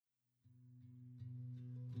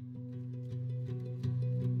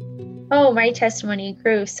Oh, my testimony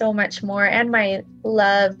grew so much more, and my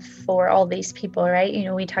love for all these people,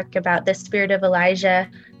 right? We talk about the spirit of Elijah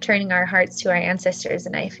turning our hearts to our ancestors,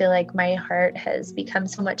 and I feel like my heart has become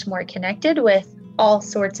so much more connected with all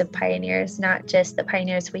sorts of pioneers, not just the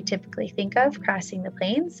pioneers we typically think of crossing the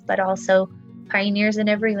plains, but also pioneers in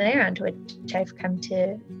every land, which I've come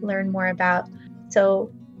to learn more about.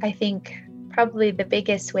 So I think probably the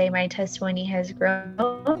biggest way my testimony has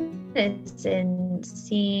grown is in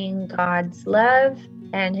seeing God's love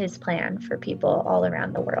and his plan for people all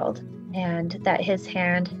around the world, and that his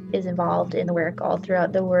hand is involved in the work all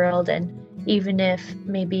throughout the world. And even if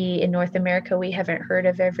maybe in North America we haven't heard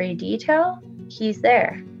of every detail, he's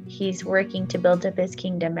there. He's working to build up his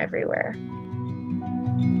kingdom everywhere.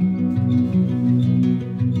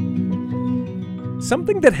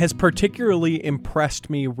 Something that has particularly impressed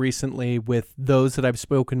me recently with those that I've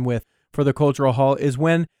spoken with for the Cultural Hall is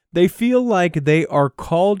when they feel like they are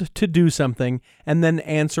called to do something and then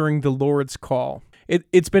answering the Lord's call.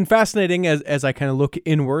 It's been fascinating as I kind of look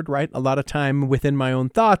inward, right? A lot of time within my own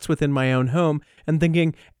thoughts, within my own home, and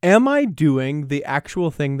thinking, am I doing the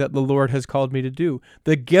actual thing that the Lord has called me to do?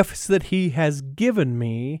 The gifts that he has given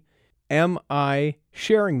me, am I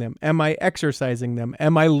sharing them? Am I exercising them?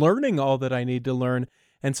 Am I learning all that I need to learn?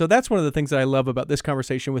 And so that's one of the things that I love about this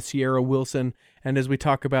conversation with Sierra Wilson. And as we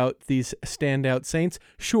talk about these standout saints,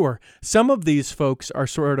 sure, some of these folks are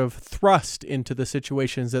sort of thrust into the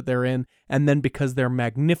situations that they're in. And then because they're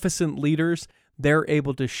magnificent leaders, they're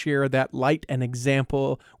able to share that light and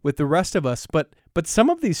example with the rest of us. But some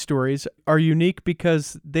of these stories are unique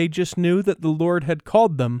because they just knew that the Lord had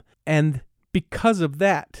called them. And because of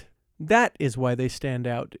that is why they stand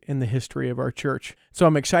out in the history of our church. So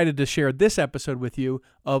I'm excited to share this episode with you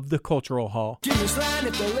of the Cultural Hall. It's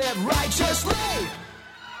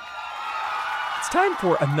time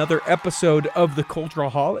for another episode of the Cultural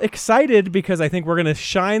Hall. Excited because I think we're going to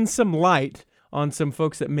shine some light on some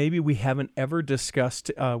folks that maybe we haven't ever discussed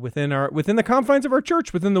within the confines of our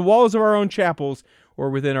church, within the walls of our own chapels, or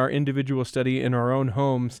within our individual study in our own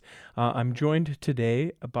homes. I'm joined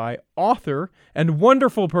today by author and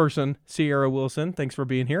wonderful person, Sierra Wilson. Thanks for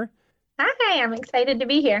being here. Hi, I'm excited to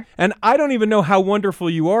be here. And I don't even know how wonderful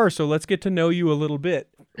you are, so let's get to know you a little bit.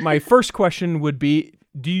 My first question would be,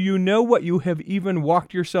 do you know what you have even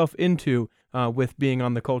walked yourself into with being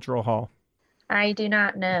on the Cultural Hall? I do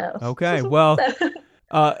not know. Okay, well,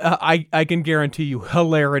 I can guarantee you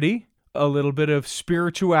hilarity, a little bit of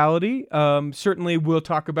spirituality. Certainly we'll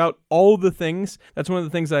talk about all the things. That's one of the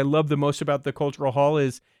things that I love the most about the Cultural Hall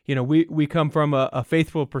is, we come from a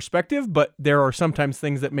faithful perspective, but there are sometimes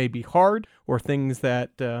things that may be hard or things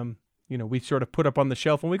that, we sort of put up on the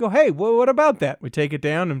shelf and we go, hey, well, what about that? We take it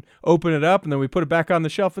down and open it up and then we put it back on the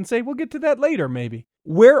shelf and say, we'll get to that later, maybe.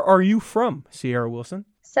 Where are you from, Sierra Wilson?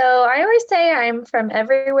 So I always say I'm from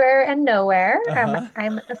everywhere and nowhere. Uh-huh.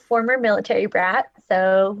 I'm a former military brat,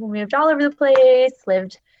 so we moved all over the place,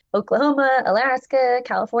 lived Oklahoma, Alaska,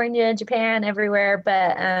 California, Japan, everywhere.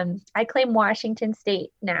 But I claim Washington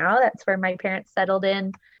State now. That's where my parents settled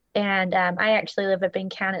in. And I actually live up in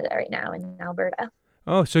Canada right now in Alberta.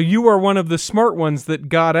 Oh, so you are one of the smart ones that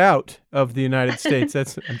got out of the United States.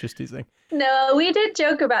 I'm just teasing. No, we did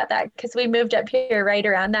joke about that because we moved up here right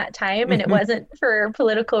around that time, and it wasn't for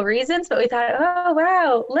political reasons, but we thought, oh,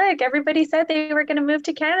 wow, look, everybody said they were going to move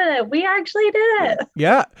to Canada. We actually did it.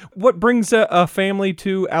 Yeah. What brings a family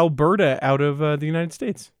to Alberta out of the United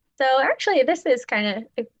States? So actually, this is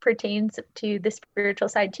it pertains to the spiritual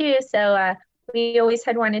side too. So we always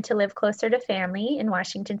had wanted to live closer to family in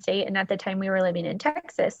Washington State. And at the time we were living in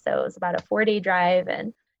Texas. So it was about a 4-day drive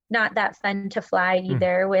and not that fun to fly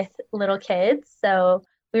either with little kids. So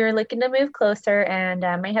we were looking to move closer. And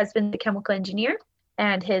my husband's a chemical engineer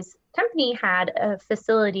and his company had a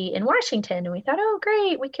facility in Washington. And we thought, oh,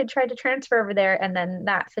 great, we could try to transfer over there. And then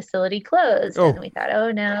that facility closed. And we thought,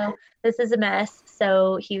 oh, no, this is a mess.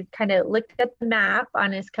 So he kind of looked at the map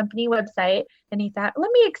on his company website and he thought,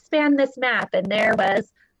 let me expand this map. And there was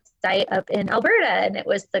a site up in Alberta. And it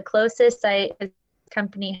was the closest site his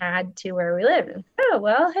company had to where we live. And, oh,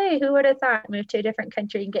 well, hey, who would have thought move to a different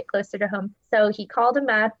country and get closer to home? So he called him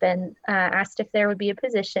up and asked if there would be a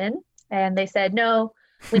position. And they said, no,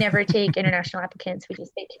 we never take international applicants. We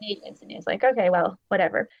just take Canadians. And he was like, okay, well,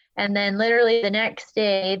 whatever. And then literally the next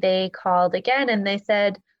day they called again and they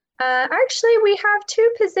said, actually, we have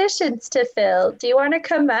 2 positions to fill. Do you want to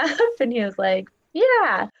come up? And he was like,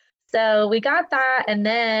 yeah. So we got that. And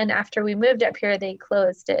then after we moved up here, they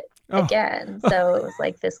closed it again. So it was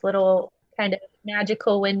like this little kind of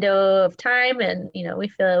magical window of time. And, we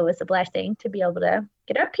feel it was a blessing to be able to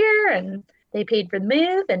get up here, and they paid for the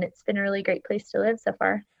move, and it's been a really great place to live so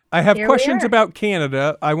far. I have here we questions are. about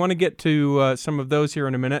Canada. I want to get to some of those here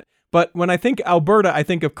in a minute. But when I think Alberta, I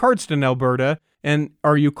think of Cardston, Alberta. And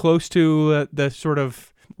are you close to the sort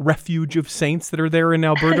of refuge of saints that are there in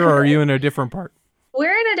Alberta, or are you in a different part?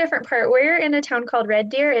 We're in a different part. We're in a town called Red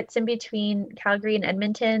Deer. It's in between Calgary and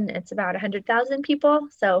Edmonton. It's about 100,000 people.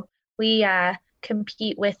 So we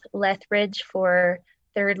compete with Lethbridge for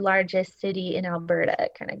third largest city in Alberta.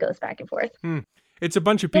 It kind of goes back and forth. It's a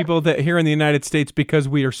bunch of Yeah. people that here in the United States, because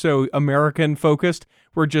we are so American focused,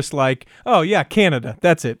 we're just like, oh yeah, Canada.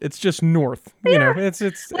 That's it. It's just north. You know, it's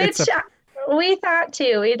Which we thought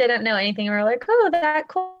too. We didn't know anything. We were like, oh, that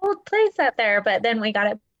cold place up there. But then we got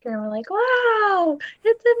it and we're like, wow,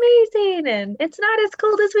 it's amazing. And it's not as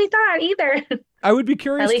cold as we thought either. I would be At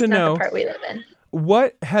curious least to not know the part we live in.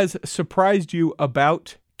 what has surprised you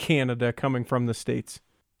about Canada coming from the States.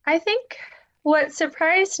 I think what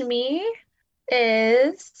surprised me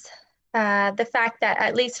is the fact that,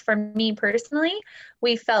 at least for me personally,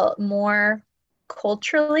 we felt more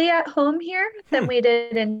culturally at home here than we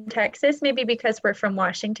did in Texas. Maybe because we're from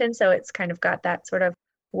Washington, so it's kind of got that sort of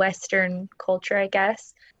Western culture, I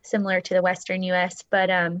guess, similar to the Western US. But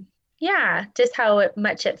yeah, just how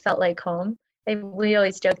much it felt like home. We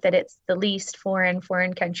always joke that it's the least foreign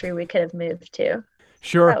country we could have moved to.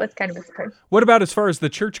 Sure. That was kind of a surprise. What about as far as the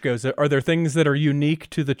church goes? Are there things that are unique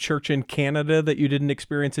to the church in Canada that you didn't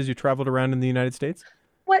experience as you traveled around in the United States?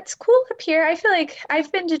 What's cool up here, I feel like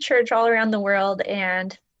I've been to church all around the world,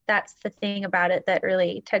 and that's the thing about it that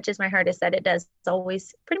really touches my heart, is that it does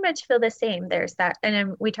always pretty much feel the same. There's that,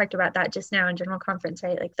 and we talked about that just now in general conference,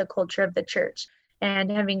 right? Like the culture of the church. And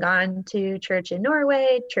having gone to church in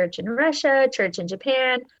Norway, church in Russia, church in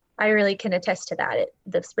Japan, I really can attest to that.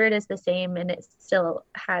 The spirit is the same, and it still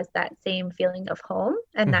has that same feeling of home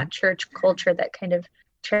and that church culture that kind of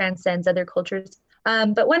transcends other cultures.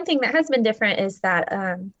 But one thing that has been different is that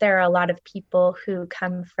there are a lot of people who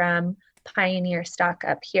come from pioneer stock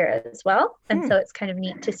up here as well. And so it's kind of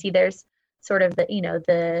neat to see there's sort of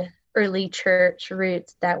the early church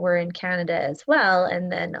roots that were in Canada as well.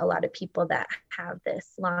 And then a lot of people that have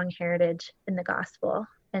this long heritage in the gospel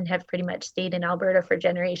and have pretty much stayed in Alberta for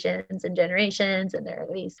generations and generations. And there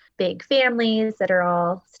are these big families that are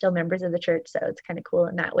all still members of the church. So it's kind of cool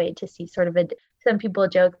in that way to see sort of some people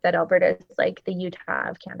joke that Alberta is like the Utah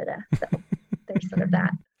of Canada. So there's sort of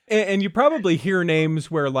that. And you probably hear names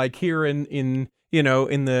where, like here in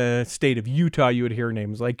the state of Utah, you would hear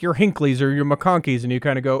names like your Hinckleys or your McConkeys, and you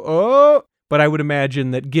kind of go, oh. But I would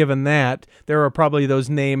imagine that given that, there are probably those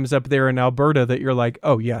names up there in Alberta that you're like,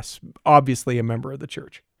 oh, yes, obviously a member of the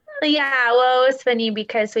church. Yeah, well, it was funny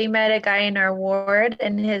because we met a guy in our ward,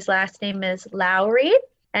 and his last name is Lowry,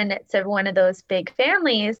 and it's one of those big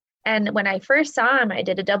families. And when I first saw him, I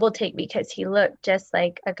did a double take because he looked just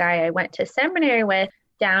like a guy I went to seminary with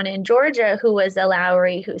down in Georgia, who was a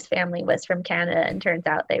Lowry, whose family was from Canada. And turns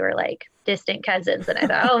out they were like distant cousins. And I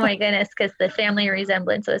thought, oh my goodness, because the family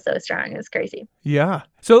resemblance was so strong. It was crazy. Yeah.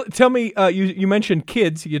 So tell me, you mentioned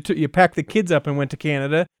kids. You packed the kids up and went to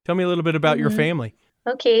Canada. Tell me a little bit about your family.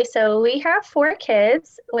 Okay, so we have 4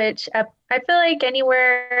 kids, which I feel like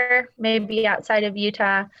anywhere maybe outside of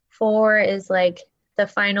Utah, 4 is like the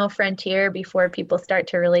final frontier before people start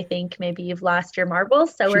to really think maybe you've lost your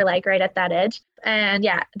marbles. So we're like right at that edge. And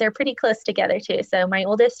yeah, they're pretty close together too. So my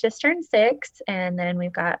oldest just turned 6, and then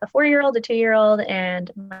we've got a 4-year-old, a 2-year-old, and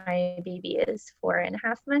my baby is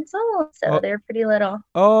 4.5 months old. So they're pretty little.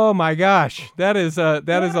 Oh my gosh. That is a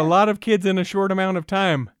lot of kids in a short amount of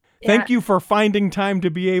time. Thank you for finding time to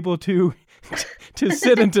be able to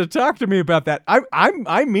sit and to talk to me about that.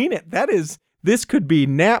 I mean it. This could be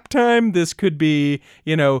nap time. This could be,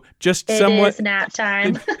 just someone. It is nap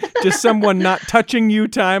time. Just someone not touching you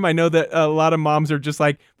time. I know that a lot of moms are just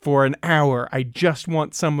like, for an hour, I just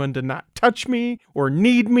want someone to not touch me or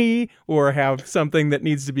need me or have something that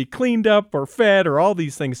needs to be cleaned up or fed or all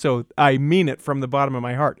these things. So I mean it from the bottom of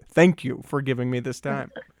my heart. Thank you for giving me this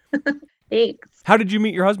time. Thanks. How did you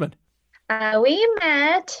meet your husband? We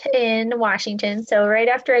met in Washington. So right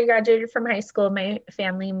after I graduated from high school, my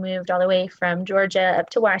family moved all the way from Georgia up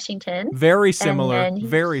to Washington. Very similar.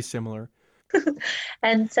 Very similar.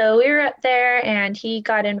 And so we were up there, and he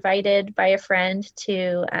got invited by a friend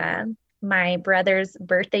to my brother's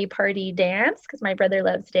birthday party dance, because my brother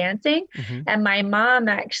loves dancing. And my mom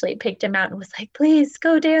actually picked him out and was like, please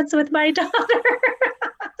go dance with my daughter.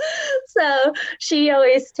 So she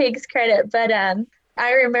always takes credit. But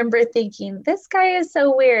I remember thinking, this guy is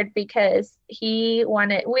so weird, because we were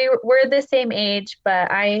the same age, but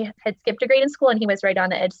I had skipped a grade in school and he was right on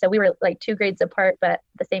the edge. So we were like 2 grades apart, but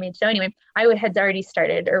the same age. So anyway, I had already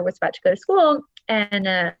started or was about to go to school.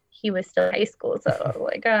 And he was still in high school, so I was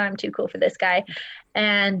like, oh, I'm too cool for this guy.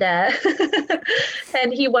 And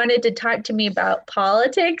and he wanted to talk to me about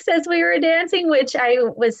politics as we were dancing, which I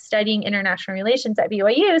was studying international relations at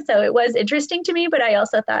BYU, so it was interesting to me. But I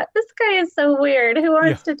also thought, this guy is so weird. Who Yeah.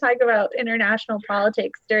 wants to talk about international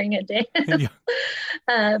politics during a dance?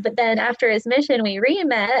 Yeah. But then after his mission, we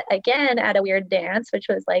re-met again at a weird dance, which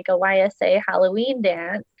was like a YSA Halloween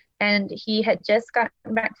dance. And he had just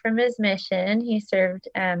gotten back from his mission. He served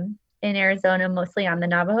in Arizona, mostly on the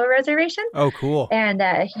Navajo reservation. Oh, cool. And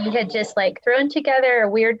he had just like thrown together a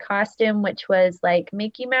weird costume, which was like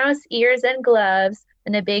Mickey Mouse ears and gloves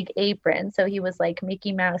and a big apron. So he was like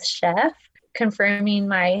Mickey Mouse chef, confirming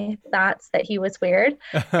my thoughts that he was weird.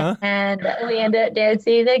 Uh-huh. And we ended up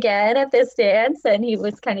dancing again at this dance. And he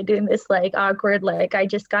was kind of doing this like awkward, like I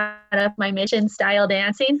just got off my mission style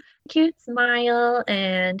dancing. Cute smile.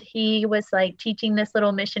 And he was like teaching this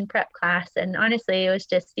little mission prep class. And honestly, it was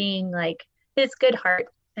just seeing like his good heart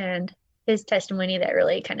and his testimony that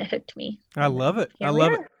really kind of hooked me. I love it. I Here we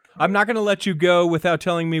love it. are. I'm not going to let you go without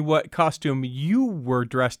telling me what costume you were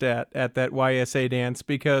dressed at that YSA dance,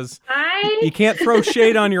 because you can't throw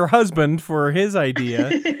shade on your husband for his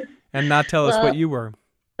idea and not tell us what you were.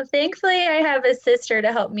 Thankfully, I have a sister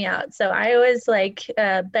to help me out. So I was like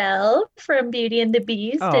Belle from Beauty and the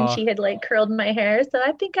Beast, Aw. and she had like curled my hair. So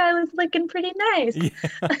I think I was looking pretty nice.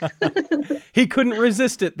 Yeah. He couldn't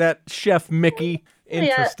resist it, that Chef Mickey.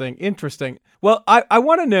 Interesting. Yeah. Interesting. Well, I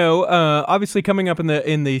want to know, obviously coming up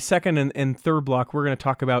in the second and third block, we're going to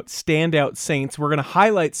talk about standout saints. We're going to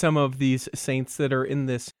highlight some of these saints that are in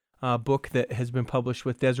this book that has been published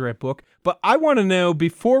with Deseret Book. But I want to know,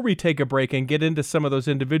 before we take a break and get into some of those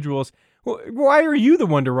individuals, why are you the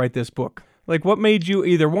one to write this book? Like, what made you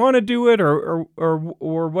either want to do it or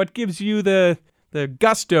what gives you the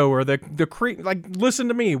gusto or the like, listen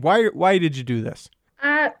to me. Why did you do this?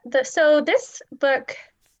 So this book,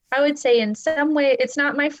 I would say in some way, it's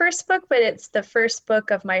not my first book, but it's the first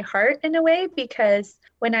book of my heart in a way, because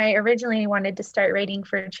when I originally wanted to start writing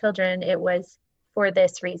for children, it was for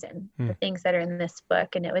this reason, the things that are in this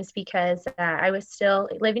book. And it was because I was still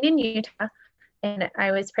living in Utah and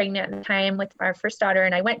I was pregnant at the time with our first daughter.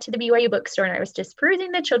 And I went to the BYU bookstore and I was just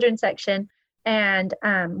perusing the children's section. And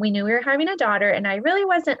we knew we were having a daughter, and I really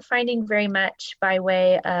wasn't finding very much by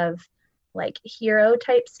way of like hero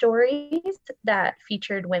type stories that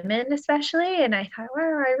featured women especially. And I thought,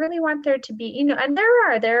 wow, I really want there to be, and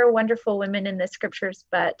there are wonderful women in the scriptures,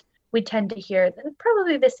 but we tend to hear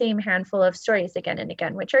probably the same handful of stories again and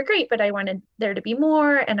again, which are great, but I wanted there to be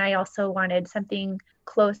more. And I also wanted something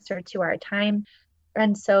closer to our time.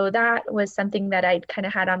 And so that was something that I'd kind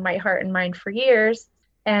of had on my heart and mind for years.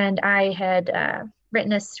 And I had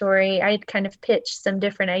written a story. I'd kind of pitched some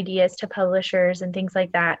different ideas to publishers and things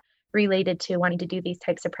like that related to wanting to do these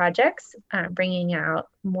types of projects, bringing out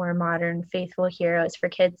more modern, faithful heroes for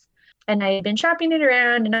kids. And I had been shopping it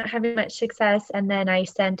around and not having much success. And then I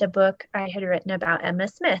sent a book I had written about Emma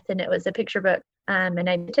Smith, and it was a picture book. And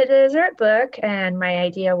I did a Deseret Book. And my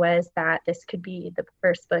idea was that this could be the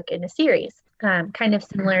first book in a series, kind of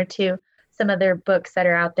similar to some other books that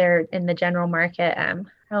are out there in the general market.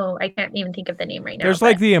 I can't even think of the name right now. There's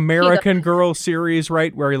like the American Girl series,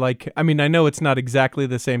 right? Where like, I mean, I know it's not exactly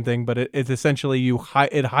the same thing, but it's essentially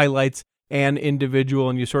it highlights an individual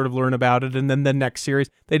and you sort of learn about it. And then the next series,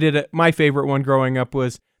 they did it. My favorite one growing up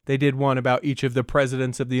was they did one about each of the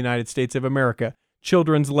presidents of the United States of America.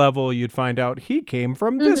 Children's level, you'd find out he came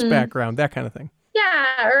from this background, that kind of thing.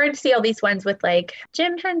 Yeah, or I'd see all these ones with like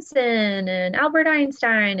Jim Henson and Albert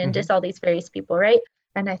Einstein and just all these various people, right?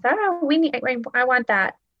 And I thought, I want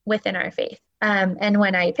that within our faith. And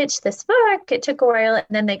when I pitched this book, it took a while, and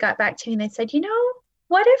then they got back to me and they said,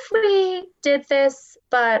 what if we did this,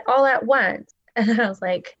 but all at once? And I was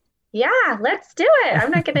like, yeah, let's do it.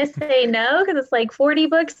 I'm not going to say no, because it's like 40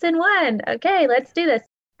 books in one. Okay, let's do this.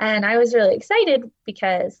 And I was really excited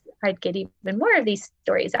because I'd get even more of these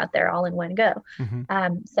stories out there all in one go.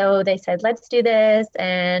 So they said, let's do this.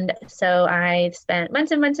 And so I spent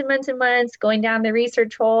months and months and months and months going down the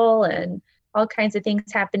research hole, and all kinds of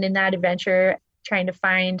things happened in that adventure, trying to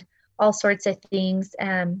find all sorts of things.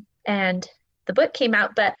 And the book came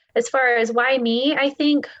out. But as far as why me, I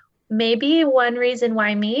think maybe one reason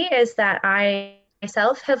why me is that I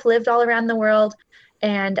myself have lived all around the world.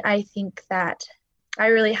 And I think that I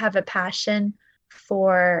really have a passion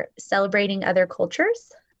for celebrating other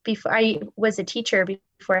cultures. Before I was a teacher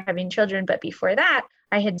before having children, but before that,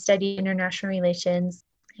 I had studied international relations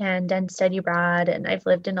and done study abroad, and I've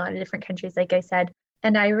lived in a lot of different countries, like I said.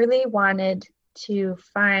 And I really wanted to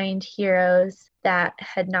find heroes that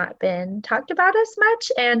had not been talked about as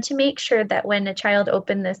much, and to make sure that when a child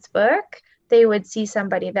opened this book, they would see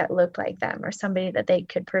somebody that looked like them or somebody that they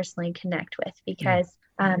could personally connect with. Because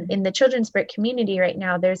in the children's book community right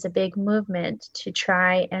now, there's a big movement to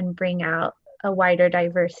try and bring out a wider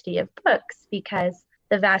diversity of books, because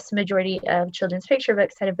the vast majority of children's picture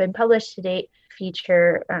books that have been published to date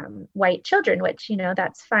feature white children, which,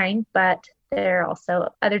 that's fine, but there are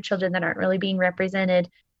also other children that aren't really being represented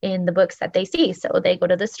in the books that they see. So they go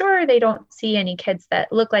to the store, they don't see any kids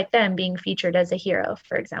that look like them being featured as a hero,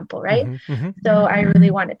 for example, right? So I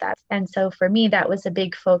really wanted that. And so for me, that was a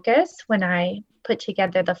big focus when I put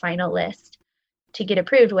together the final list to get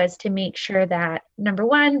approved, was to make sure that, number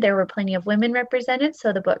one, there were plenty of women represented.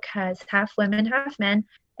 So the book has half women, half men,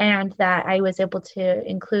 and that I was able to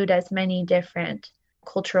include as many different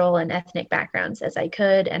cultural and ethnic backgrounds as I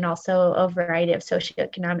could, and also a variety of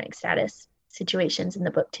socioeconomic status situations in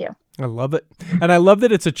the book too. I love it. And I love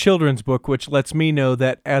that it's a children's book, which lets me know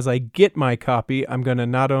that as I get my copy, I'm going to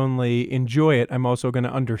not only enjoy it, I'm also going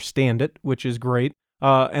to understand it, which is great.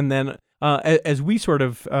 And then as we sort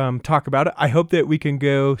of talk about it, I hope that we can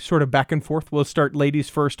go sort of back and forth. We'll start ladies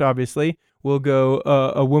first, obviously. We'll go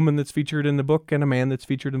a woman that's featured in the book and a man that's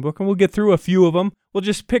featured in the book, and we'll get through a few of them. We'll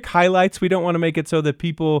just pick highlights. We don't want to make it so that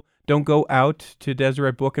people don't go out to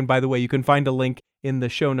Deseret Book. And by the way, you can find a link in the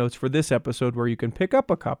show notes for this episode where you can pick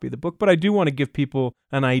up a copy of the book. But I do want to give people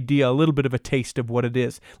an idea, a little bit of a taste of what it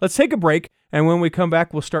is. Let's take a break, and when we come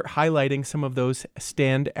back, we'll start highlighting some of those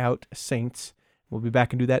standout saints. We'll be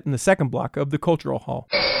back and do that in the second block of the Cultural Hall.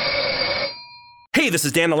 Hey, this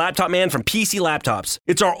is Dan the Laptop Man from PC Laptops.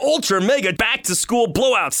 It's our ultra mega back to school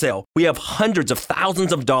blowout sale. We have hundreds of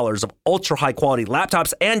thousands of dollars of ultra high quality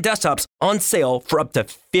laptops and desktops on sale for up to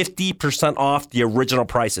 50% off the original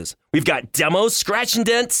prices. We've got demos, scratch and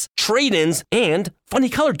dents, trade-ins, and funny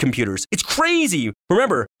colored computers. It's crazy.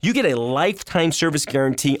 Remember, you get a lifetime service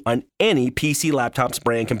guarantee on any PC Laptops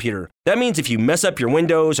brand computer. That means if you mess up your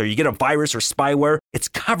Windows or you get a virus or spyware, it's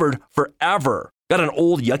covered forever. Got an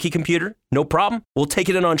old yucky computer? No problem. We'll take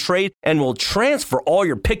it in on trade and we'll transfer all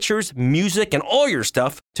your pictures, music, and all your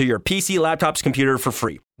stuff to your PC Laptops computer for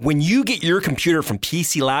free. When you get your computer from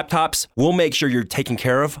PC Laptops, we'll make sure you're taken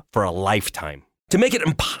care of for a lifetime. To make it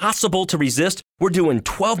impossible to resist, we're doing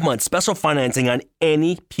 12-month special financing on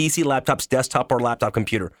any PC Laptops desktop or laptop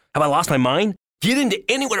computer. Have I lost my mind? Get into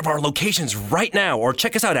any one of our locations right now or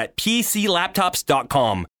check us out at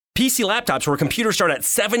PCLaptops.com. PC Laptops, where computers start at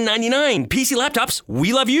 $7.99. PC Laptops,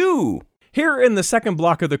 we love you. Here in the second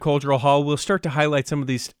block of the Cultural Hall, we'll start to highlight some of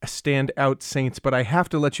these standout saints, but I have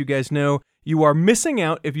to let you guys know you are missing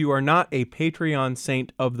out if you are not a Patreon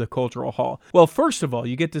saint of the Cultural Hall. Well, first of all,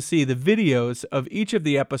 you get to see the videos of each of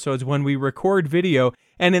the episodes when we record video.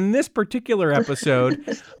 And in this particular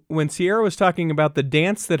episode, when Sierra was talking about the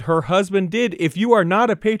dance that her husband did, if you are not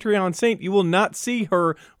a Patreon saint, you will not see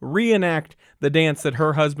her reenact the dance that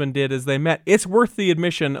her husband did as they met. It's worth the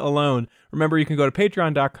admission alone. Remember, you can go to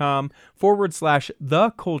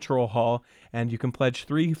patreon.com/The Cultural Hall, and you can pledge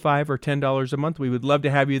 $3, $5, or $10 a month. We would love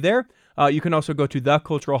to have you there. You can also go to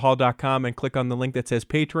theculturalhall.com and click on the link that says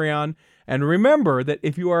Patreon. And remember that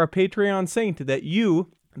if you are a Patreon saint, that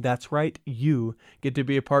you, that's right, you get to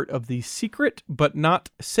be a part of the secret but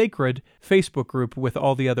not sacred Facebook group with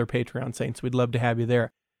all the other Patreon saints. We'd love to have you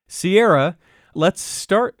there. Sierra, let's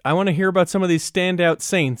start. I want to hear about some of these standout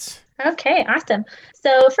saints. Okay, awesome.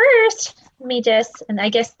 So first, let me just, and I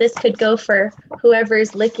guess this could go for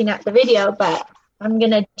whoever's looking at the video, but I'm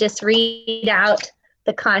going to just read out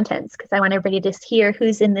the contents because I want everybody to hear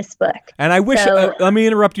who's in this book. And I wish, let me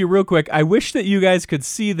interrupt you real quick. I wish that you guys could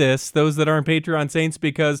see this, those that aren't Patreon saints,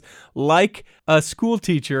 because like a school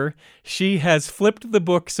teacher, she has flipped the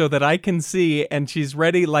book so that I can see, and she's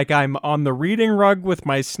ready like I'm on the reading rug with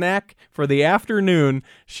my snack for the afternoon.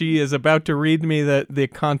 She is about to read me the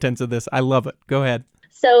contents of this. I love it. Go ahead.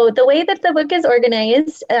 So the way that the book is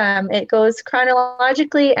organized, it goes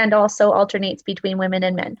chronologically and also alternates between women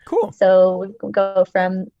and men. Cool. So we go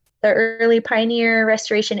from the early pioneer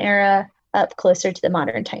restoration era up closer to the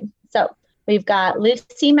modern time. So we've got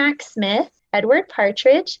Lucy Mack Smith, Edward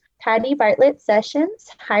Partridge, Patty Bartlett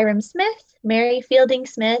Sessions, Hiram Smith, Mary Fielding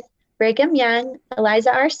Smith, Brigham Young,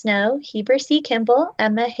 Eliza R. Snow, Heber C. Kimball,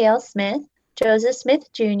 Emma Hale Smith, Joseph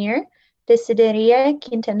Smith Jr., Desideria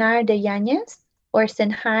Quintanar de Yanez,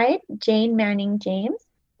 Orson Hyde, Jane Manning James,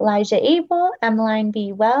 Elijah Abel, Emmeline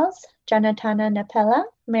B. Wells, Jonatana Napella,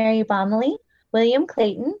 Mary Bomley, William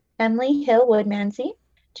Clayton, Emily Hill Woodmansey,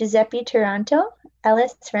 Giuseppe Taranto,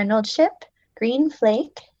 Ellis Reynoldship, Green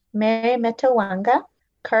Flake, Mary Metawanga,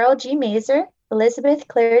 Carl G. Mazer, Elizabeth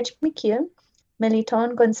Claridge McHugh,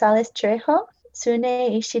 Meliton Gonzalez Trejo, Sune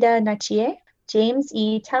Ishida Nachie, James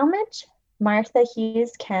E. Talmadge, Martha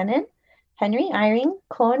Hughes Cannon, Henry Eyring,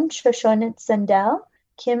 Kon Shoshone Sandel,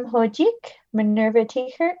 Kim Hojik, Minerva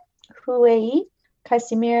Taker, Huei,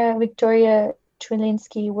 Casimira Victoria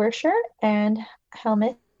Twilinski-Werscher, and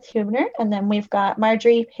Helmuth Hubner. And then we've got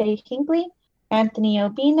Marjorie Pay Hingley, Anthony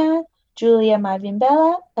Obina, Julia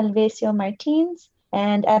Mavimbella, Alvesio Martins.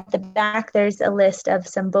 And at the back, there's a list of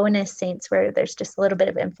some bonus saints where there's just a little bit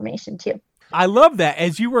of information too. I love that.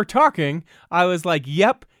 As you were talking, I was like,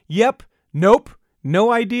 yep, nope,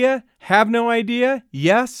 no idea, have no idea,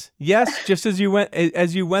 yes, just as you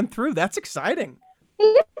went through. That's exciting.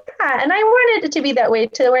 Yeah, and I wanted it to be that way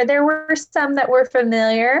too, where there were some that were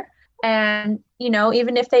familiar. And,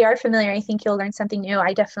 even if they are familiar, I think you'll learn something new.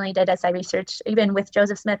 I definitely did as I researched. Even with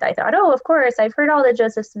Joseph Smith, I thought, oh, of course, I've heard all the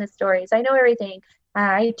Joseph Smith stories. I know everything.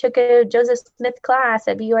 I took a Joseph Smith class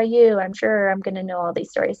at BYU. I'm sure I'm going to know all these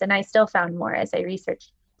stories. And I still found more as I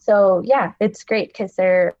researched. So, yeah, it's great because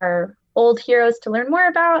there are old heroes to learn more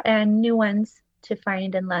about and new ones to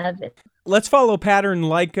find and love. Let's follow a pattern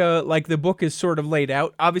like the book is sort of laid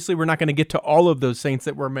out. Obviously, we're not going to get to all of those saints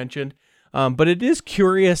that were mentioned. But it is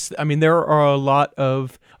curious. I mean, there are a lot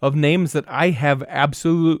of names that I have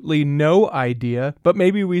absolutely no idea, but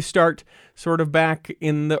maybe we start sort of back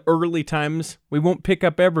in the early times. We won't pick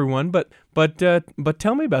up everyone, but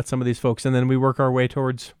tell me about some of these folks, and then we work our way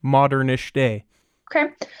towards modernish day.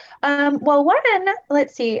 Okay. Well,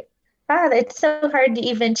 let's see. It's so hard to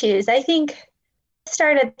even choose. I think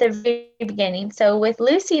start at the very beginning. So with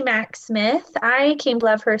Lucy Mack Smith, I came to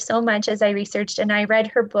love her so much as I researched, and I read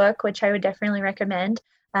her book, which I would definitely recommend,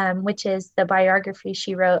 which is the biography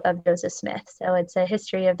she wrote of Joseph Smith. So it's a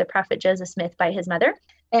history of the prophet Joseph Smith by his mother.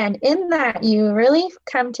 And in that, you really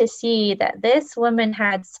come to see that this woman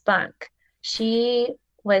had spunk. She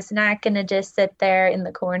was not going to just sit there in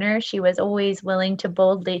the corner. She was always willing to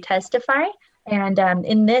boldly testify. And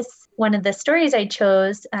in this, one of the stories I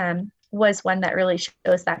chose, was one that really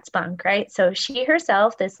shows that spunk, right? So she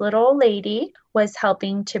herself, this little old lady, was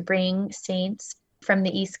helping to bring saints from the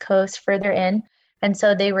East Coast further in. And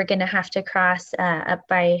so they were going to have to cross up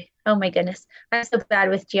by, oh my goodness, I'm so bad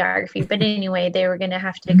with geography. But anyway, they were going to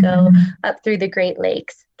have to go up through the Great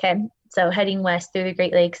Lakes. Okay. So heading west through the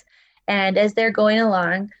Great Lakes. And as they're going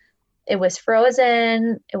along, it was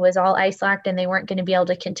frozen, it was all ice locked, and they weren't going to be able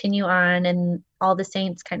to continue on. And all the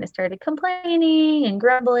saints kind of started complaining and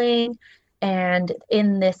grumbling. And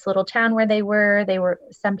in this little town where they were,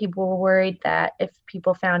 some people were worried that if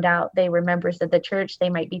people found out they were members of the church, they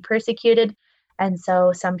might be persecuted. And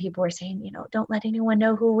so some people were saying, don't let anyone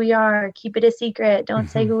know who we are, keep it a secret, don't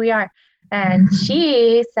say who we are. And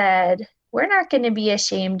she said, we're not going to be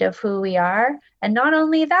ashamed of who we are. And not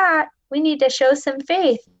only that, we need to show some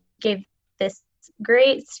faith. Gave this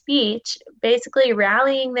great speech, basically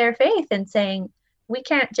rallying their faith and saying, we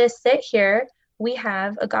can't just sit here. We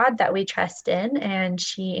have a God that we trust in. And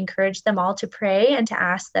she encouraged them all to pray and to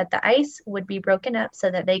ask that the ice would be broken up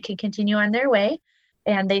so that they could continue on their way.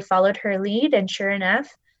 And they followed her lead. And sure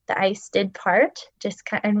enough, the ice did part,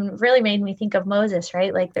 and really made me think of Moses,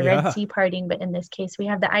 right? Like the Red Sea parting. But in this case, we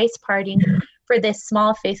have the ice parting for this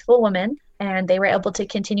small, faithful woman. And they were able to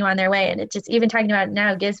continue on their way. And it just, even talking about it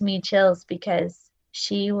now, gives me chills because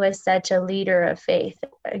she was such a leader of faith.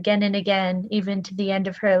 Again and again, even to the end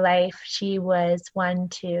of her life, she was one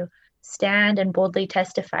to stand and boldly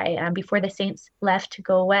testify. Before the saints left to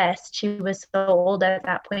go west, she was so old at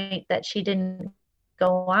that point that she didn't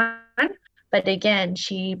go on. But again,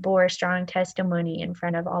 she bore strong testimony in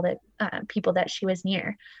front of all the people that she was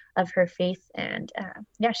near of her faith. And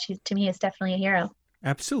she, to me, is definitely a hero.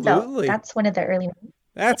 Absolutely. So that's one of the early ones.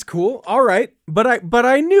 That's cool. All right. But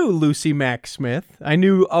I knew Lucy Mack Smith. I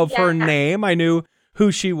knew of her name. I knew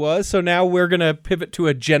who she was. So now we're going to pivot to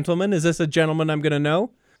a gentleman. Is this a gentleman I'm going to know?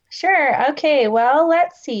 Sure. Okay. Well,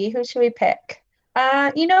 let's see. Who should we pick?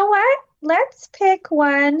 You know what? Let's pick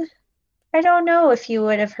one. I don't know if you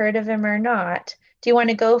would have heard of him or not. Do you want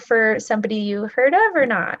to go for somebody you heard of or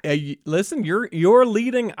not? Listen, you're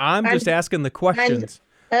leading. I'm just asking the questions.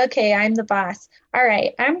 Okay, I'm the boss. All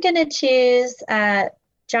right, I'm going to choose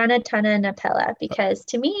Jonathan Napella because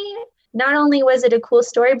to me, not only was it a cool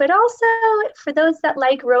story, but also for those that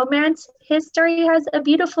like romance, his story has a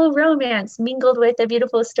beautiful romance mingled with a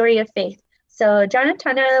beautiful story of faith. So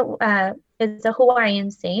Jonathan is a Hawaiian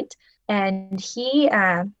saint, and he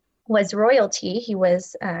was royalty. He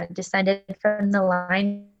was descended from the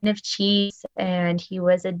line of chiefs, and he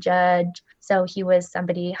was a judge. So he was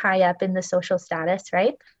somebody high up in the social status,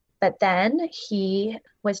 right? But then he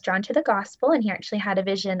was drawn to the gospel, and he actually had a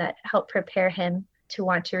vision that helped prepare him to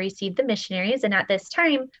want to receive the missionaries. And at this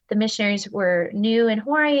time, the missionaries were new in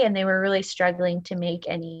Hawaii and they were really struggling to make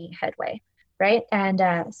any headway, right? And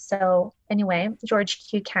so anyway, George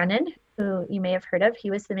Q. Cannon, who you may have heard of,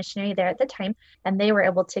 he was the missionary there at the time, and they were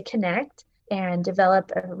able to connect and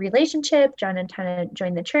develop a relationship. John and Tana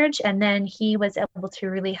joined the church, and then he was able to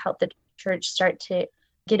really help the church start to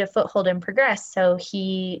get a foothold and progress. So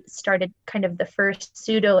he started kind of the first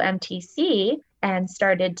pseudo MTC and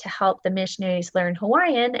started to help the missionaries learn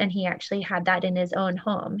Hawaiian. And he actually had that in his own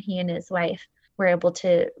home. He and his wife were able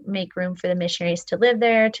to make room for the missionaries to live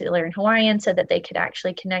there, to learn Hawaiian so that they could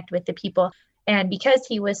actually connect with the people. And because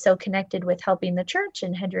he was so connected with helping the church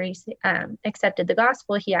and had accepted the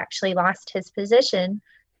gospel, he actually lost his position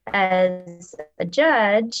as a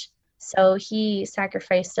judge. So he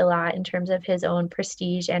sacrificed a lot in terms of his own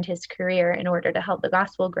prestige and his career in order to help the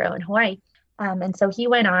gospel grow in Hawaii. And so he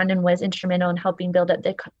went on and was instrumental in helping build up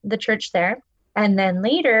the church there. And then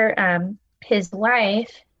later, his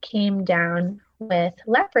wife came down with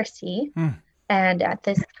leprosy. And at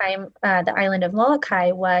this time, the island of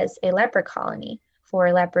Molokai was a leper colony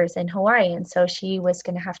for lepers in Hawaii. And so she was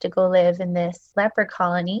going to have to go live in this leper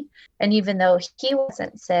colony. And even though he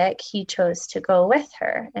wasn't sick, he chose to go with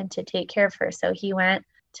her and to take care of her. So he went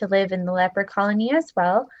to live in the leper colony as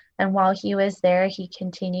well. And while he was there, he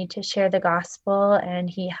continued to share the gospel, and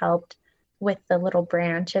he helped with the little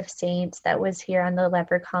branch of saints that was here on the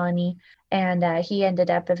leper colony. And he ended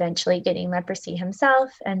up eventually getting leprosy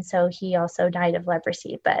himself. And so he also died of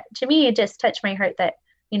leprosy. But to me, it just touched my heart that,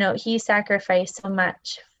 you know, he sacrificed so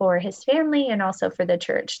much for his family and also for the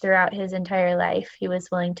church throughout his entire life. He was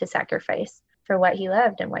willing to sacrifice for what he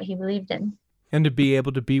loved and what he believed in. And to be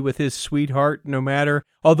able to be with his sweetheart, no matter,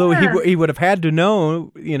 although he would have had to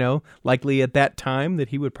know, you know, likely at that time that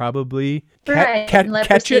he would probably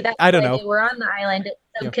catch it. I don't know. They were on the island. It's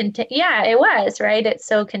so it was, right? It's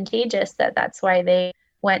so contagious that's why they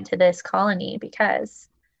went to this colony, because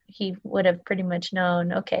he would have pretty much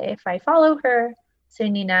known, okay, if I follow her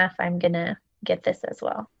soon enough, I'm going to get this as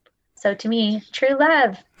well. So to me, true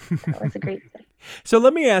love. That was a great thing. So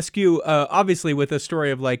let me ask you, obviously with a story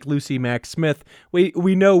of like Lucy Mack Smith,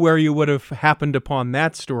 we know where you would have happened upon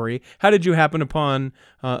that story. How did you happen upon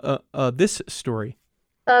this story?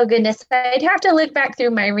 Oh, goodness. I'd have to look back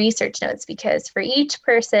through my research notes, because for each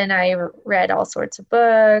person, I read all sorts of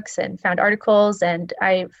books and found articles, and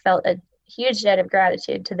I felt a huge debt of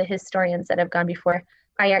gratitude to the historians that have gone before.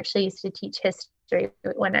 I actually used to teach history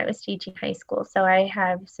when I was teaching high school, so I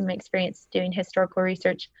have some experience doing historical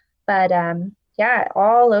research. But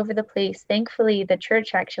all over the place. Thankfully, the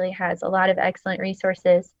church actually has a lot of excellent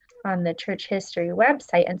resources on the church history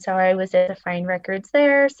website. And so I was able to find records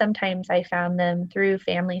there. Sometimes I found them through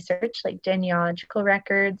family search, like genealogical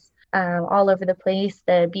records, all over the place.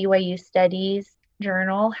 The BYU Studies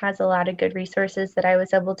Journal has a lot of good resources that I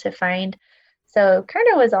was able to find. So kind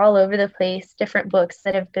of was all over the place, different books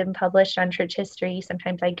that have been published on church history.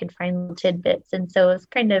 Sometimes I could find little tidbits. And so it was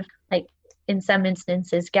kind of like, in some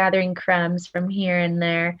instances, gathering crumbs from here and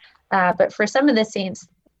there. But for some of the saints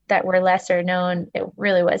that were lesser known, it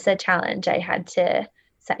really was a challenge. I had to,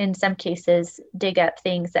 in some cases, dig up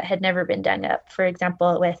things that had never been dug up. For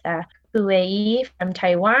example, with Huai from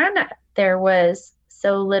Taiwan, there was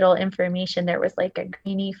so little information. There was like a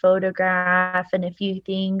grainy photograph and a few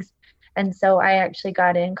things. And so I actually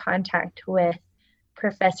got in contact with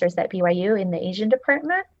professors at BYU in the Asian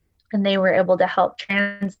department, and they were able to help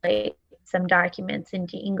translate some documents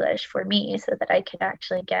into English for me so that I could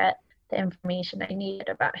actually get the information I needed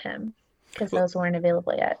about him, because those weren't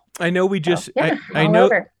available yet. I know we just, I know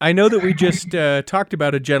that we just talked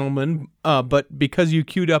about a gentleman, but because you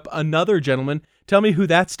queued up another gentleman, tell me who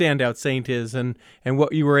that standout saint is and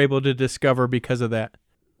what you were able to discover because of that.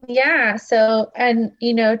 Yeah. So, and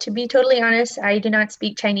to be totally honest, I do not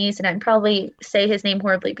speak Chinese, and I'd probably say his name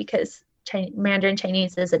horribly because Mandarin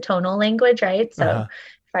Chinese is a tonal language, right? So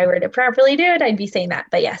if I were to properly do it, I'd be saying that.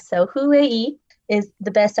 But yes, so Huai is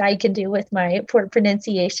the best I can do with my poor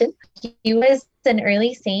pronunciation. He was an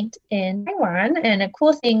early saint in Taiwan. And a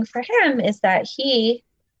cool thing for him is that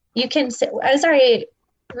as I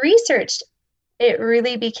researched, it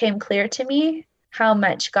really became clear to me how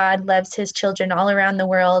much God loves his children all around the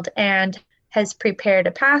world and has prepared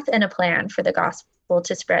a path and a plan for the gospel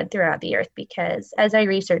to spread throughout the earth. Because as I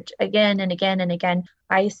researched again and again and again,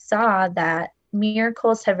 I saw that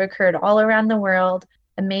miracles have occurred all around the world.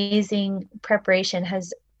 Amazing preparation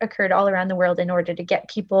has occurred all around the world in order to get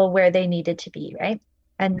people where they needed to be, right?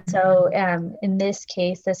 And so in this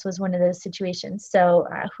case, this was one of those situations. So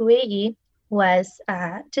Huai was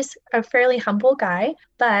just a fairly humble guy,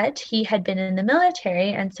 but he had been in the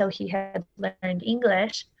military, and so he had learned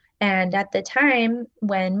English. And at the time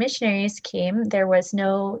when missionaries came, there was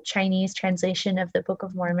no Chinese translation of the Book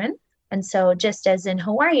of Mormon. And so, just as in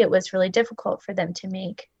Hawaii, it was really difficult for them to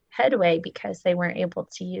make headway because they weren't able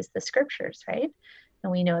to use the scriptures, right?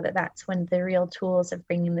 And we know that that's one of the real tools of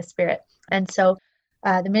bringing the Spirit. And so,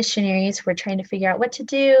 the missionaries were trying to figure out what to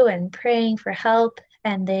do and praying for help.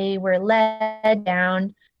 And they were led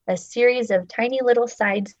down a series of tiny little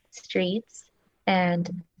side streets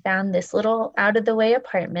and found this little out of the way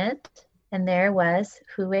apartment. And there was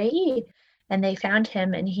Huey. And they found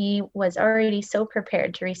him, and he was already so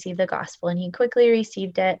prepared to receive the gospel, and he quickly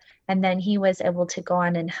received it. And then he was able to go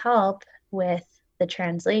on and help with the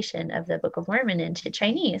translation of the Book of Mormon into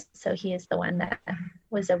Chinese. So he is the one that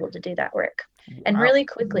was able to do that work. And really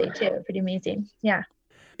quickly too. Pretty amazing. Yeah.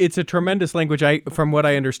 It's a tremendous language, from what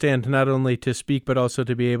I understand, not only to speak, but also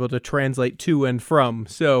to be able to translate to and from.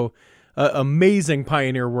 So amazing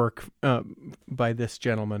pioneer work by this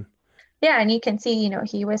gentleman. Yeah, and you can see,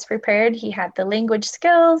 he was prepared. He had the language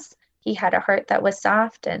skills. He had a heart that was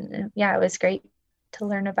soft. And yeah, it was great to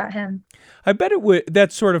learn about him. I bet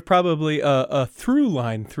that's sort of probably a through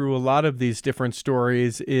line through a lot of these different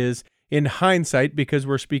stories is, in hindsight, because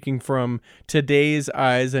we're speaking from today's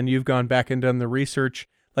eyes and you've gone back and done the research,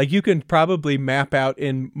 like you can probably map out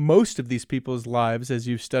in most of these people's lives as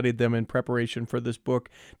you've studied them in preparation for this book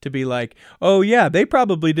to be like, oh yeah, they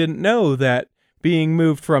probably didn't know that being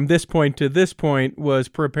moved from this point to this point was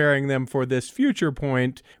preparing them for this future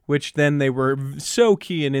point, which then they were so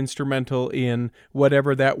key and instrumental in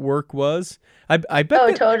whatever that work was. I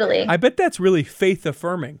bet totally. I bet that's really faith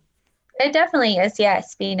affirming. It definitely is,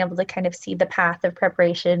 yes, being able to kind of see the path of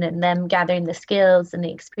preparation and them gathering the skills and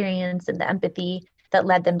the experience and the empathy that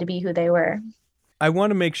led them to be who they were. I want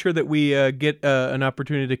to make sure that we get an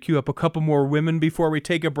opportunity to queue up a couple more women before we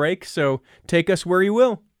take a break, so take us where you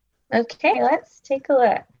will. Okay, let's take a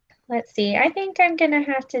look. Let's see. I think I'm going to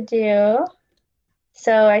have to do,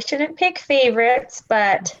 so I shouldn't pick favorites,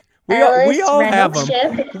 but we all have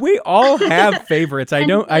them. We all have favorites. I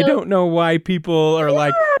don't know why people are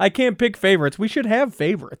like, I can't pick favorites. We should have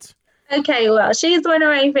favorites. Okay, well, she's one of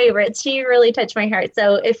my favorites. She really touched my heart.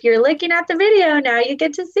 So if you're looking at the video now, you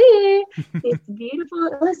get to see these beautiful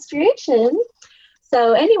illustrations.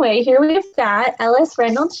 So anyway, here we've got Ellis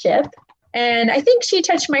Reynolds Shipp. And I think she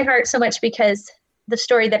touched my heart so much because the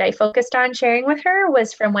story that I focused on sharing with her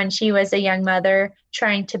was from when she was a young mother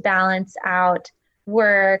trying to balance out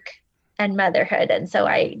work and motherhood. And so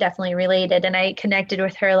I definitely related and I connected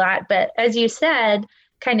with her a lot. But as you said,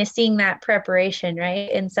 kind of seeing that preparation, right,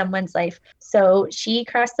 in someone's life. So she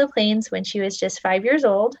crossed the plains when she was just 5 years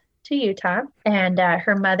old to Utah, and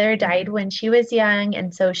her mother died when she was young.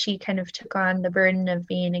 And so she kind of took on the burden of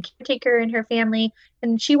being a caretaker in her family.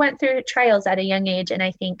 And she went through trials at a young age. And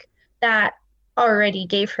I think that already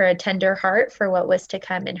gave her a tender heart for what was to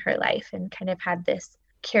come in her life and kind of had this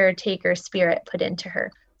caretaker spirit put into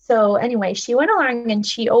her. So anyway, she went along and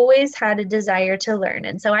she always had a desire to learn.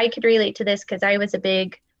 And so I could relate to this because I was a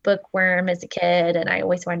big bookworm as a kid and I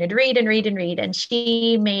always wanted to read and read and read. And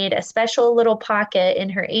she made a special little pocket in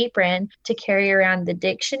her apron to carry around the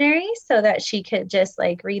dictionary so that she could just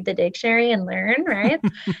like read the dictionary and learn, right?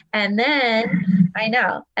 And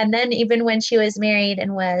then even when she was married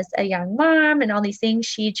and was a young mom and all these things,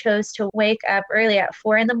 she chose to wake up early at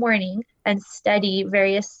 4 a.m. and study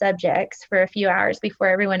various subjects for a few hours before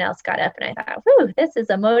everyone else got up. And I thought, whew, this is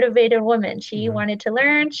a motivated woman. She wanted to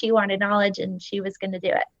learn, she wanted knowledge, and she was going to do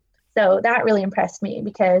it. So that really impressed me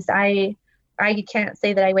because I can't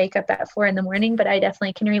say that I wake up at 4 a.m, but I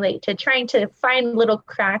definitely can relate to trying to find little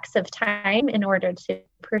cracks of time in order to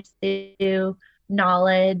pursue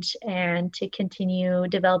knowledge and to continue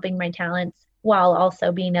developing my talents while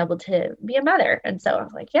also being able to be a mother. And so I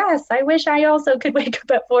was like, yes, I wish I also could wake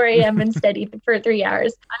up at 4 a.m. and study for 3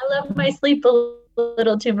 hours. I love my sleep a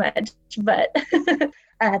little too much, but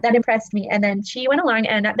that impressed me. And then she went along,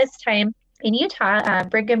 and at this time in Utah,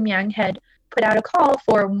 Brigham Young had put out a call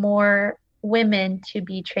for more women to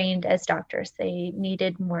be trained as doctors. They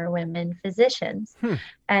needed more women physicians.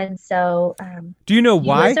 And so do you know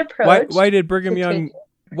why? Why did Brigham Young...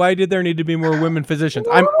 Why did there need to be more women physicians?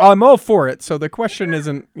 I'm all for it. So the question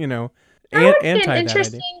isn't, anti that idea. An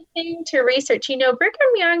interesting thing to research.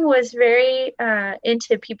 Brigham Young was very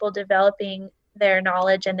into people developing their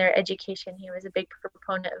knowledge and their education. He was a big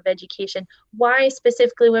proponent of education. Why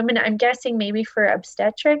specifically women? I'm guessing maybe for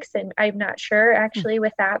obstetrics, and I'm not sure actually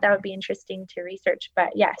with that. That would be interesting to research.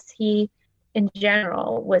 But yes, he in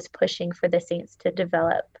general was pushing for the saints to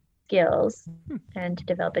develop skills and to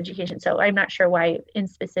develop education. So I'm not sure why in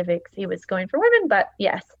specifics he was going for women, but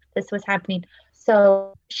yes, this was happening.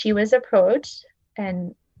 So she was approached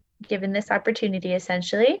and given this opportunity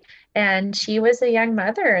essentially, and she was a young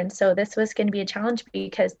mother. And so this was going to be a challenge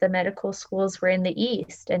because the medical schools were in the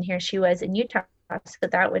East and here she was in Utah. So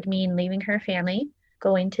that would mean leaving her family,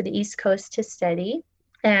 going to the East Coast to study.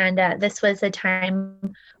 And this was a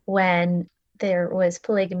time when there was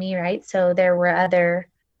polygamy, right? So there were other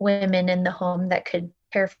women in the home that could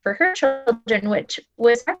care for her children, which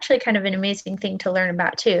was actually kind of an amazing thing to learn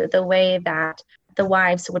about too, the way that the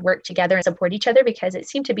wives would work together and support each other, because it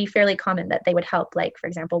seemed to be fairly common that they would help. Like, for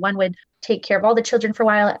example, one would take care of all the children for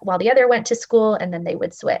a while the other went to school, and then they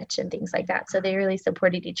would switch and things like that. So they really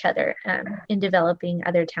supported each other in developing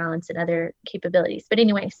other talents and other capabilities. But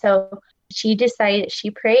anyway, so she decided, she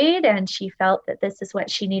prayed and she felt that this is what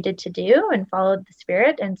she needed to do and followed the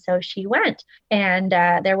Spirit. And so she went, and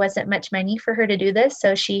there wasn't much money for her to do this.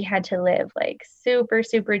 So she had to live like super,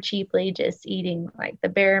 super cheaply, just eating like the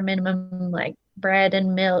bare minimum, like bread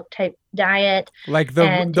and milk type diet. Like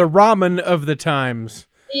the ramen of the times.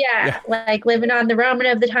 Yeah, like living on the ramen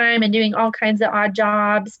of the time and doing all kinds of odd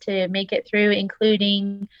jobs to make it through,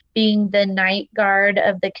 including being the night guard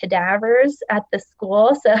of the cadavers at the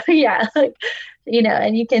school. So yeah, like,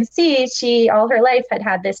 and you can see she all her life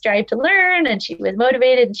had this drive to learn, and she was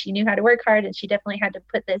motivated and she knew how to work hard, and she definitely had to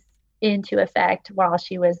put this into effect while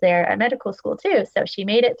she was there at medical school too. So she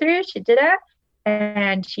made it through, she did it.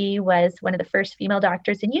 And she was one of the first female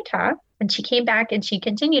doctors in Utah. And she came back and she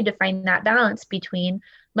continued to find that balance between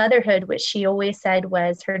motherhood, which she always said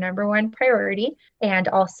was her number one priority, and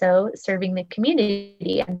also serving the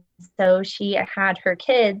community. And so she had her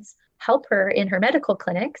kids help her in her medical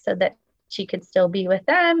clinic so that she could still be with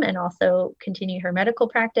them and also continue her medical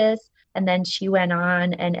practice. And then she went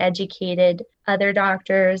on and educated other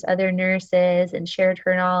doctors, other nurses, and shared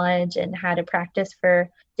her knowledge and had a practice for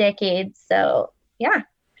decades. So yeah,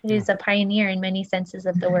 she's a pioneer in many senses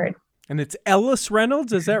of the word. And it's Ellis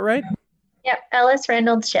Reynolds, is that right? Yep, Ellis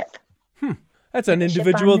Reynolds Ship. That's an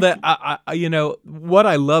individual that I what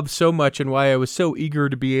I love so much, and why I was so eager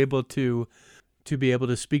to be able to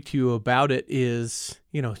speak to you about it is,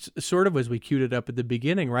 sort of as we queued it up at the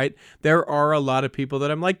beginning, right? There are a lot of people that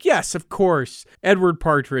I'm like, yes, of course. Edward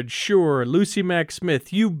Partridge, sure. Lucy Mack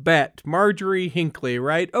Smith, you bet. Marjorie Hinckley,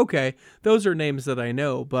 right? Okay, those are names that I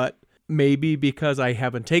know, but maybe because I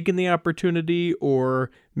haven't taken the opportunity,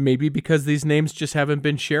 or maybe because these names just haven't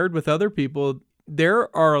been shared with other people,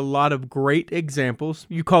 there are a lot of great examples.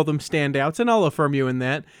 You call them standouts, and I'll affirm you in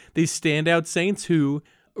that. These standout saints who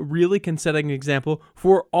really can set an example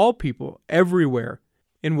for all people everywhere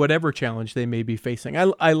in whatever challenge they may be facing.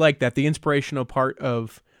 I like that, the inspirational part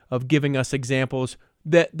of giving us examples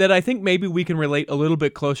that I think maybe we can relate a little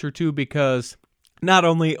bit closer to, because not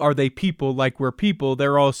only are they people like we're people,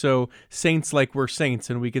 they're also saints like we're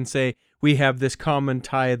saints, and we can say we have this common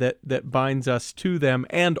tie that binds us to them,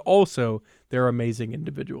 and also they're amazing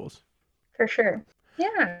individuals. For sure.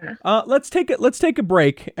 Yeah. Let's take a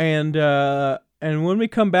break, and when we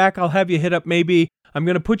come back, I'll have you hit up maybe. I'm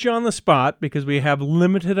going to put you on the spot because we have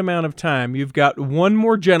limited amount of time. You've got one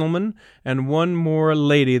more gentleman and one more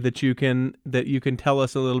lady that you can tell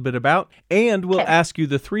us a little bit about, and we'll ask you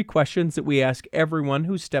the 3 questions that we ask everyone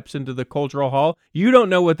who steps into the Cultural Hall. You don't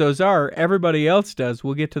know what those are. Everybody else does.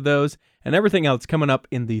 We'll get to those and everything else coming up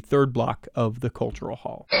in the 3rd block of the Cultural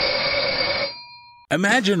Hall.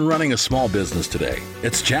 Imagine running a small business today.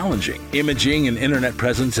 It's challenging. Imaging and internet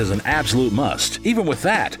presence is an absolute must. Even with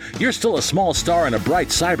that, you're still a small star in a bright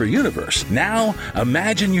cyber universe. Now,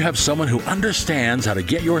 imagine you have someone who understands how to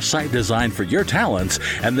get your site designed for your talents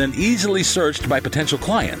and then easily searched by potential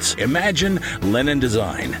clients. Imagine Lennon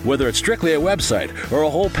Design. Whether it's strictly a website or a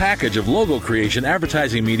whole package of logo creation,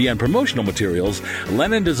 advertising media, and promotional materials,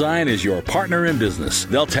 Lennon Design is your partner in business.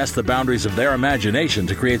 They'll test the boundaries of their imagination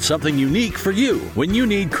to create something unique for you. When you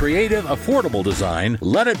need creative, affordable design,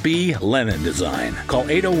 let it be Lennon Design. Call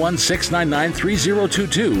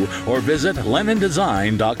 801-699-3022 or visit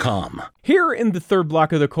LennonDesign.com. Here in the 3rd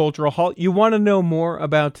block of the Cultural Hall, you want to know more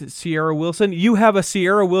about Sierra Wilson? You have a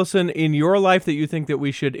Sierra Wilson in your life that you think that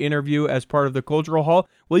we should interview as part of the Cultural Hall?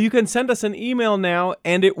 Well, you can send us an email now,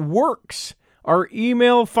 and it works. Our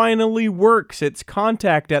email finally works. It's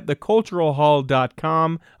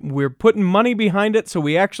contact@theculturalhall.com. We're putting money behind it, so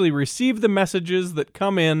we actually receive the messages that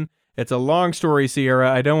come in. It's a long story,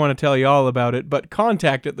 Sierra. I don't want to tell you all about it, but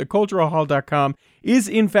contact@theculturalhall.com is,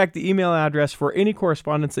 in fact, the email address for any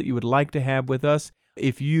correspondence that you would like to have with us.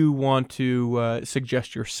 If you want to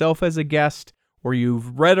suggest yourself as a guest, or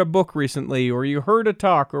you've read a book recently, or you heard a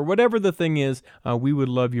talk, or whatever the thing is, we would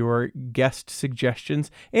love your guest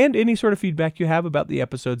suggestions and any sort of feedback you have about the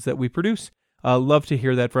episodes that we produce. Love to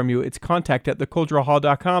hear that from you. It's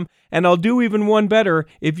contact@theculturalhall.com. And I'll do even one better.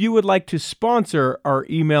 If you would like to sponsor our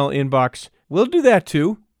email inbox, we'll do that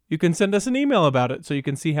too. You can send us an email about it so you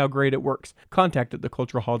can see how great it works.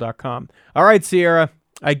 Contact@theculturalhall.com. All right, Sierra,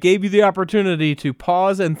 I gave you the opportunity to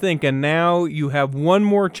pause and think, and now you have one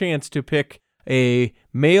more chance to pick a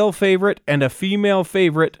male favorite and a female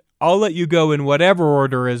favorite. I'll let you go in whatever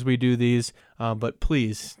order as we do these, but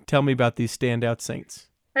please tell me about these standout saints.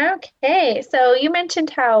 Okay, so you mentioned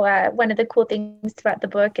how one of the cool things about the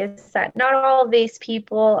book is that not all of these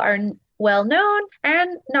people are well known,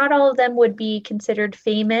 and not all of them would be considered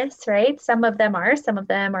famous, right? Some of them are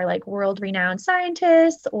like world-renowned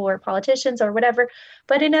scientists or politicians or whatever,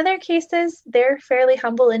 but in other cases, they're fairly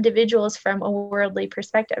humble individuals from a worldly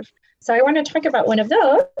perspective. So I want to talk about one of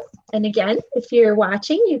those. And again, if you're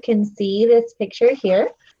watching, you can see this picture here.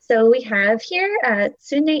 So we have here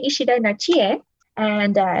Tsune Ishida Nachie.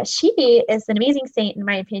 And she is an amazing saint, in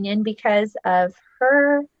my opinion, because of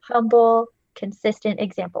her humble, consistent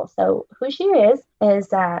example. So who she is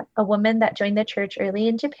a woman that joined the church early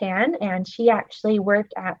in Japan, and she actually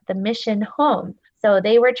worked at the mission home. So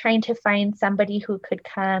they were trying to find somebody who could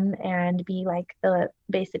come and be like the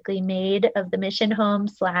basically maid of the mission home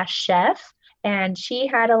 / chef. And she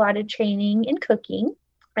had a lot of training in cooking.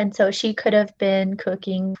 And so she could have been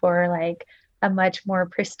cooking for like a much more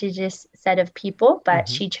prestigious set of people, but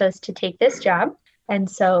she chose to take this job. And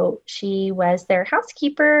so she was their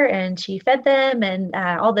housekeeper and she fed them, and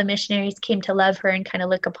all the missionaries came to love her and kind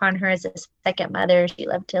of look upon her as a second mother. She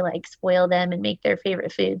loved to like spoil them and make their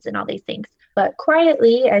favorite foods and all these things. But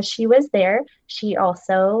quietly, as she was there, she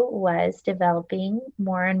also was developing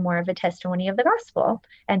more and more of a testimony of the gospel.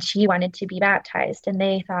 And she wanted to be baptized. And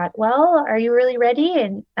they thought, well, are you really ready?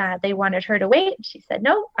 And they wanted her to wait. She said,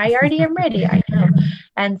 no, I already am ready. I know.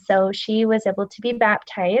 And so she was able to be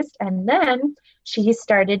baptized. And then she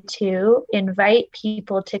started to invite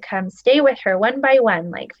people to come stay with her one by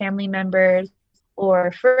one, like family members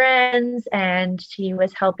or friends, and she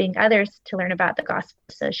was helping others to learn about the gospel.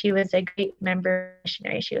 So she was a great member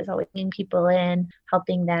missionary. She was always bringing people in,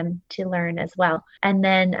 helping them to learn as well. And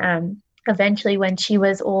then eventually, when she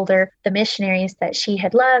was older, the missionaries that she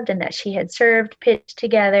had loved and that she had served pitched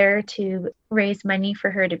together to raise money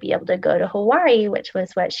for her to be able to go to Hawaii, which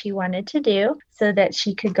was what she wanted to do, so that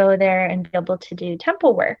she could go there and be able to do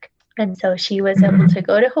temple work. And so she was able to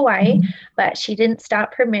go to Hawaii, but she didn't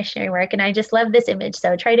stop her missionary work. And I just love this image.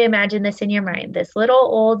 So try to imagine this in your mind. This little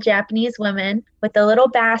old Japanese woman with a little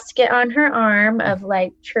basket on her arm of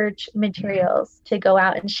like church materials to go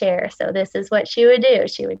out and share. So this is what she would do.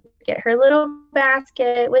 She would get her little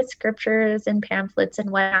basket with scriptures and pamphlets and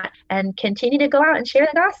whatnot and continue to go out and share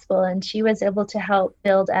the gospel. And she was able to help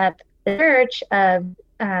build up the church of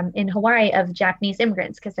in Hawaii of Japanese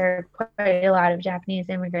immigrants, because there are quite a lot of Japanese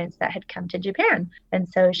immigrants that had come to Japan. And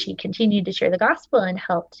so she continued to share the gospel and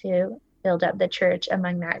helped to build up the church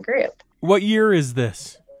among that group. What year is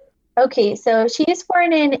this? Okay, so she was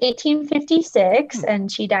born in 1856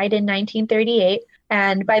 and she died in 1938.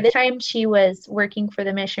 And by the time she was working for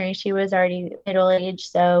the missionary, she was already middle-aged.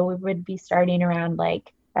 So we would be starting around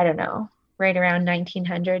like, I don't know, right around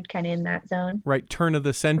 1900, kind of in that zone. Right, turn of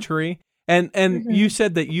the century. And you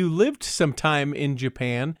said that you lived some time in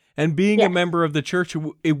Japan, and being a member of the church,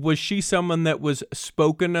 was she someone that was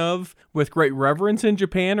spoken of with great reverence in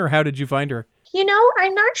Japan, or how did you find her? You know,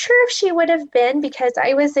 I'm not sure if she would have been, because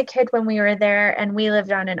I was a kid when we were there and we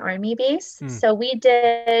lived on an army base. So we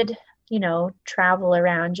did, travel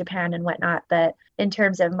around Japan and whatnot. But in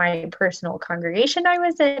terms of my personal congregation I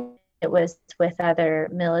was in, it was with other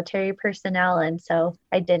military personnel. And so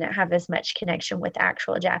I didn't have as much connection with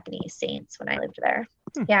actual Japanese saints when I lived there.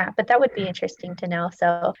 Yeah, but that would be interesting to know.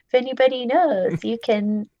 So if anybody knows, you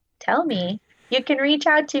can tell me. You can reach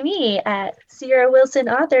out to me at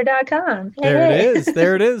SierraWilsonAuthor.com. There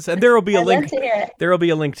it is. And there will be a link. Love to hear it. There will be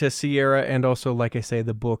a link to Sierra and also, like I say,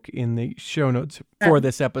 the book in the show notes for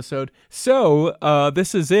this episode. So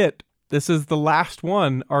this is it. This is the last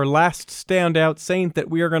one, our last standout saint that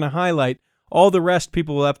we are going to highlight. All the rest,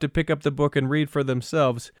 people will have to pick up the book and read for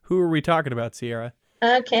themselves. Who are we talking about, Sierra?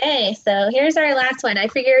 Okay, so here's our last one. I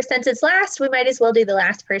figure since it's last, we might as well do the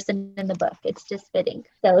last person in the book. It's just fitting.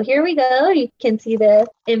 So here we go. You can see the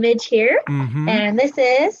image here. And this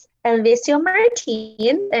is Elvisio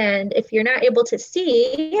Martin. And if you're not able to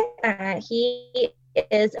see, he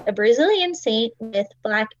is a Brazilian saint with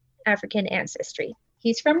Black African ancestry.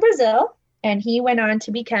 He's from Brazil, and he went on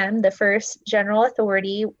to become the first general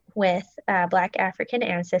authority with Black African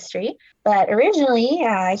ancestry. But originally,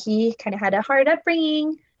 he kind of had a hard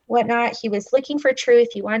upbringing, whatnot. He was looking for truth.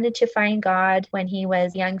 He wanted to find God when he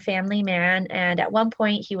was a young family man. And at one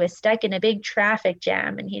point, he was stuck in a big traffic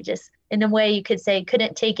jam, and he just, in a way you could say,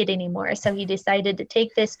 couldn't take it anymore. So he decided to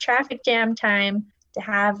take this traffic jam time to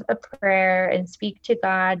have a prayer and speak to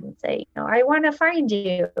God and say, I want to find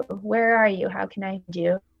you. Where are you? How can I find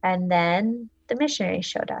you? And then the missionaries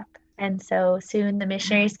showed up. And so soon the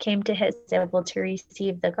missionaries came to his, able to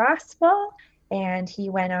receive the gospel, and he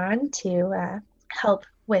went on to help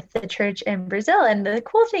with the church in Brazil. And the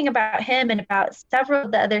cool thing about him and about several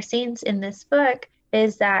of the other saints in this book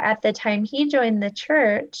is that at the time he joined the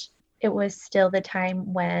church, it was still the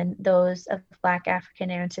time when those of Black African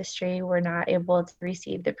ancestry were not able to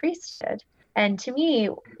receive the priesthood. And to me,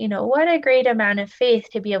 what a great amount of faith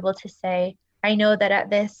to be able to say, I know that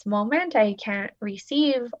at this moment I can't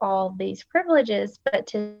receive all these privileges, but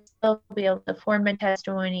to still be able to form a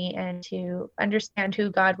testimony and to understand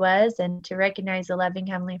who God was and to recognize the loving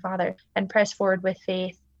Heavenly Father and press forward with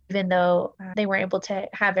faith, even though they weren't able to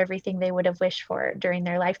have everything they would have wished for during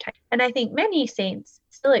their lifetime. And I think many saints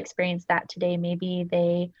still experience that today. Maybe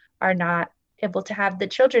they are not able to have the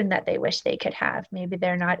children that they wish they could have. Maybe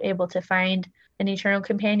they're not able to find an eternal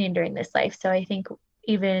companion during this life. So I think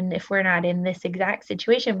even if we're not in this exact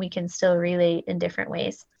situation, we can still relate in different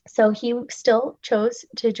ways. So he still chose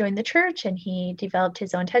to join the church, and he developed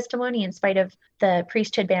his own testimony in spite of the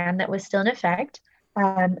priesthood ban that was still in effect.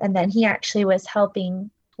 And then he actually was helping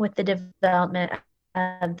with the development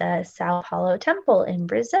of the Sao Paulo temple in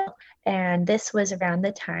Brazil. And this was around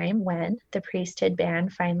the time when the priesthood ban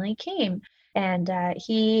finally came. And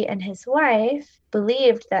he and his wife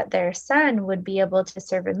believed that their son would be able to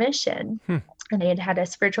serve a mission. And they had had a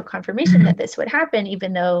spiritual confirmation that this would happen,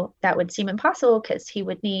 even though that would seem impossible because he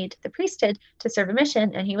would need the priesthood to serve a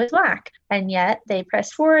mission, and he was Black. And yet they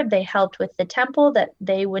pressed forward. They helped with the temple that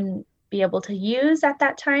they wouldn't be able to use at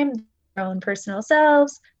that time, their own personal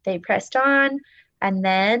selves. They pressed on. And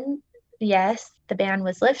then, yes, the ban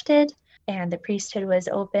was lifted, and the priesthood was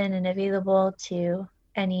open and available to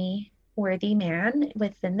any worthy man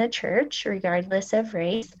within the church, regardless of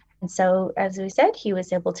race. And so, as we said, he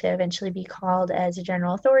was able to eventually be called as a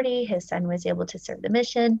general authority. His son was able to serve the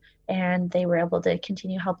mission, and they were able to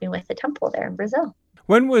continue helping with the temple there in Brazil.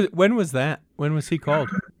 When was that? When was he called?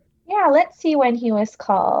 Yeah, let's see when he was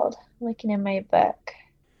called. Looking in my book.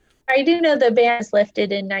 I do know the ban was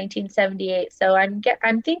lifted in 1978, so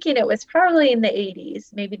I'm thinking it was probably in the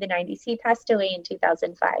 80s, maybe the 90s. He passed away in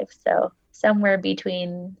 2005, so somewhere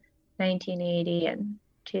between 1980 and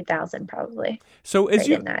 2000 probably. So as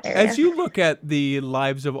you look at the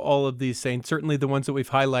lives of all of these saints, certainly the ones that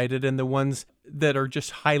we've highlighted and the ones that are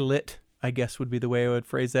just highlit, I guess would be the way I would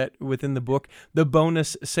phrase that within the book, the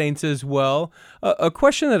bonus saints as well. A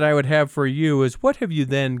question that I would have for you is, what have you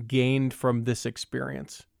then gained from this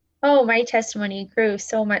experience? Oh, my testimony grew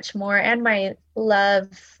so much more, and my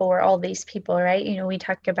love for all these people, right? We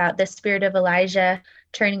talk about the spirit of Elijah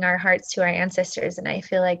turning our hearts to our ancestors, and I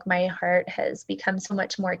feel like my heart has become so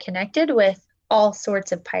much more connected with all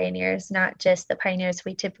sorts of pioneers, not just the pioneers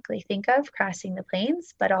we typically think of crossing the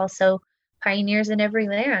plains, but also pioneers in every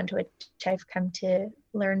land, which I've come to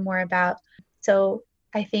learn more about. So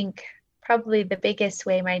I think probably the biggest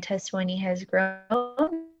way my testimony has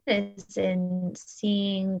grown is in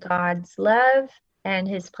seeing God's love and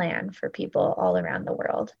his plan for people all around the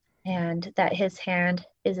world, and that his hand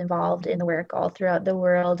is involved in the work all throughout the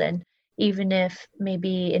world. And even if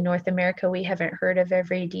maybe in North America we haven't heard of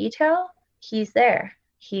every detail, he's there.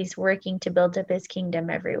 He's working to build up his kingdom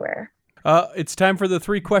everywhere. It's time for the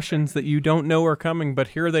 3 questions that you don't know are coming, but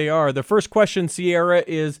here they are. The first question, Sierra,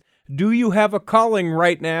 is, do you have a calling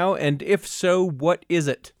right now? And if so, what is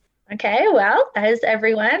it? Okay, well, as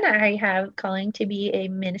everyone, I have calling to be a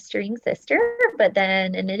ministering sister, but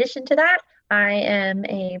then in addition to that, I am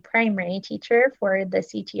a primary teacher for the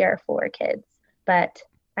CTR4 kids, but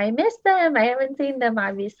I miss them. I haven't seen them,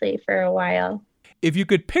 obviously, for a while. If you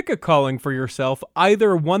could pick a calling for yourself,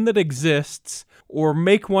 either one that exists or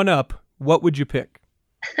make one up, what would you pick?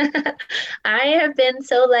 I have been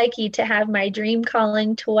so lucky to have my dream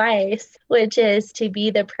calling twice, which is to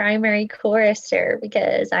be the primary chorister,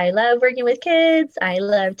 because I love working with kids, I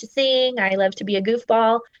love to sing, I love to be a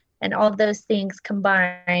goofball, and all of those things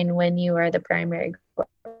combine when you are the primary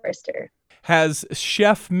chorister. Has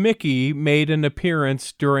Chef Mickey made an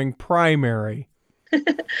appearance during primary?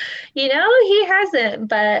 He hasn't,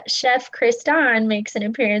 but Chef Chris Don makes an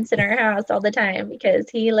appearance in our house all the time because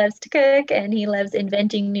he loves to cook and he loves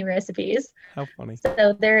inventing new recipes. How funny.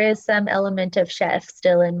 So there is some element of chef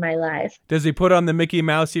still in my life. Does he put on the Mickey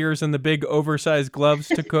Mouse ears and the big oversized gloves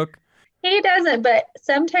to cook? He doesn't, but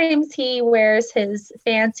sometimes he wears his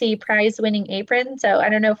fancy prize-winning apron. So I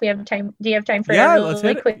don't know if we have time. Do you have time for a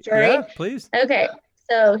really quick story? Yeah, please. Okay.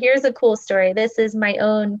 So here's a cool story. This is my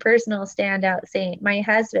own personal standout saint, my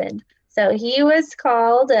husband. So he was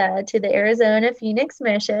called to the Arizona Phoenix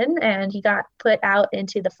mission, and he got put out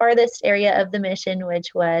into the farthest area of the mission,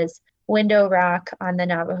 which was Window Rock on the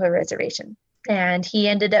Navajo Reservation. And he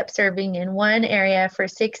ended up serving in one area for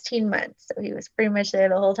 16 months. So he was pretty much there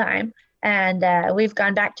the whole time. And we've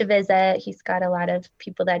gone back to visit. He's got a lot of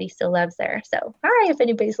people that he still loves there. So hi, if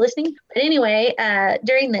anybody's listening. But anyway,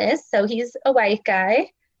 during this, so he's a white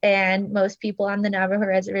guy, and most people on the Navajo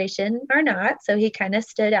Reservation are not. So he kind of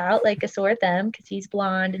stood out like a sore thumb because he's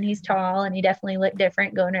blonde and he's tall, and he definitely looked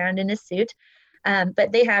different going around in his suit.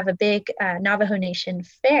 But they have a big Navajo Nation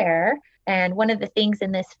fair. And one of the things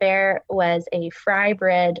in this fair was a fry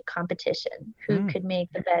bread competition. Who could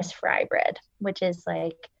make the best fry bread, which is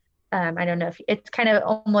like, I don't know if it's kind of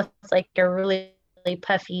almost like a really, really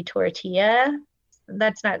puffy tortilla.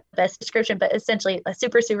 That's not the best description, but essentially a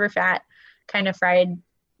super, super fat kind of fried,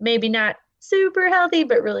 maybe not super healthy,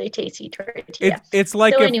 but really tasty tortilla. It's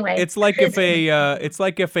like if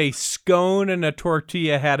a scone and a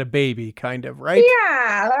tortilla had a baby, kind of, right?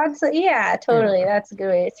 Yeah, totally. Yeah. That's a good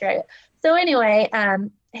way to describe it. So anyway,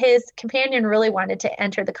 his companion really wanted to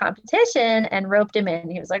enter the competition and roped him in.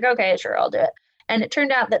 He was like, okay, sure, I'll do it. And it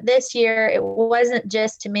turned out that this year it wasn't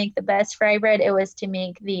just to make the best fry bread, it was to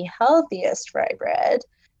make the healthiest fry bread.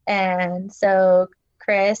 And so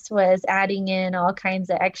Chris was adding in all kinds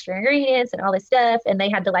of extra ingredients and all this stuff, and they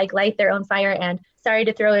had to light their own fire. And sorry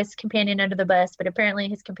to throw his companion under the bus, but apparently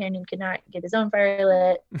his companion could not get his own fire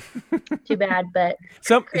lit. Too bad, but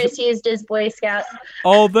Chris used his Boy Scout.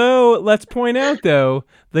 Although, let's point out, though,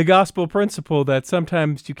 the gospel principle that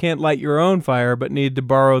sometimes you can't light your own fire, but need to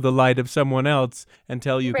borrow the light of someone else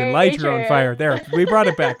until you can light your own fire. There, we brought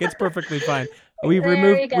it back. It's perfectly fine. We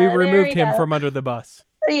removed him from under the bus.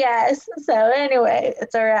 Yes. So anyway,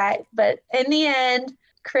 it's all right. But in the end,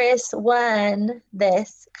 Chris won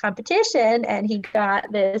this competition, and he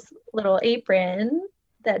got this little apron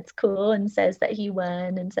that's cool and says that he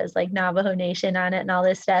won and says like Navajo Nation on it and all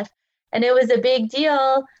this stuff. And it was a big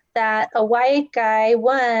deal that a white guy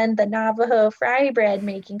won the Navajo fry bread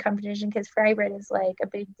making competition, because fry bread is like a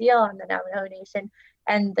big deal on the Navajo Nation,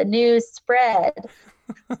 and the news spread.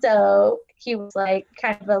 So he was like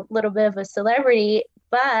kind of a little bit of a celebrity,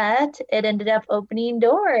 but it ended up opening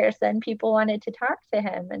doors and people wanted to talk to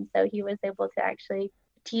him. And so he was able to actually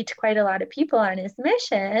teach quite a lot of people on his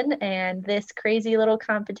mission. And this crazy little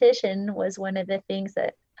competition was one of the things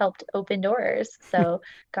that helped open doors. So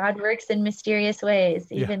God works in mysterious ways,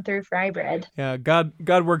 even through fry bread. Yeah,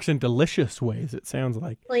 God works in delicious ways, it sounds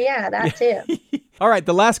like. Well, yeah, that too. All right,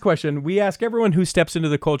 the last question. We ask everyone who steps into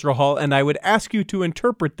the cultural hall, and I would ask you to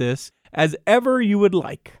interpret this as ever you would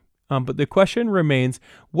like. But the question remains,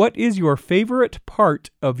 what is your favorite part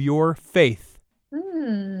of your faith?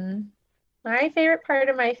 My favorite part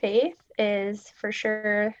of my faith is for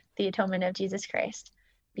sure the atonement of Jesus Christ,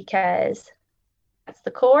 because that's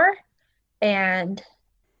the core. And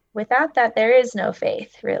without that, there is no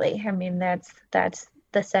faith, really. I mean, that's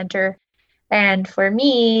the center. And for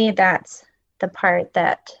me, that's the part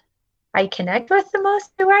that I connect with the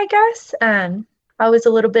most, I guess. I was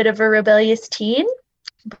a little bit of a rebellious teen,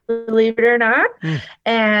 believe it or not.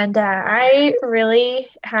 And I really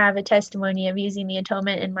have a testimony of using the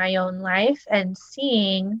atonement in my own life and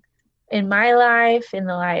seeing in my life, in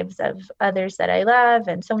the lives of others that I love,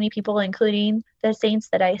 and so many people, including the saints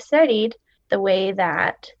that I studied, the way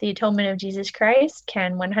that the atonement of Jesus Christ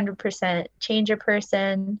can 100% change a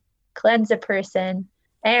person, cleanse a person,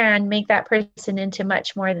 and make that person into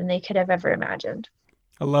much more than they could have ever imagined.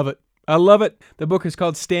 I love it. I love it. The book is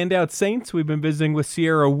called Standout Saints. We've been visiting with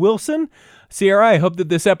Sierra Wilson. Sierra, I hope that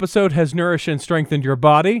this episode has nourished and strengthened your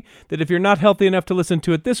body, that if you're not healthy enough to listen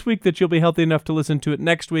to it this week, that you'll be healthy enough to listen to it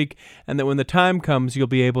next week, and that when the time comes, you'll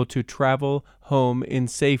be able to travel home in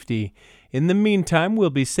safety. In the meantime, we'll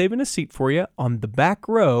be saving a seat for you on the back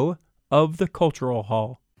row of the Cultural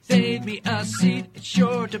Hall. Save me a seat, it's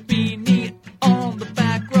sure to be neat.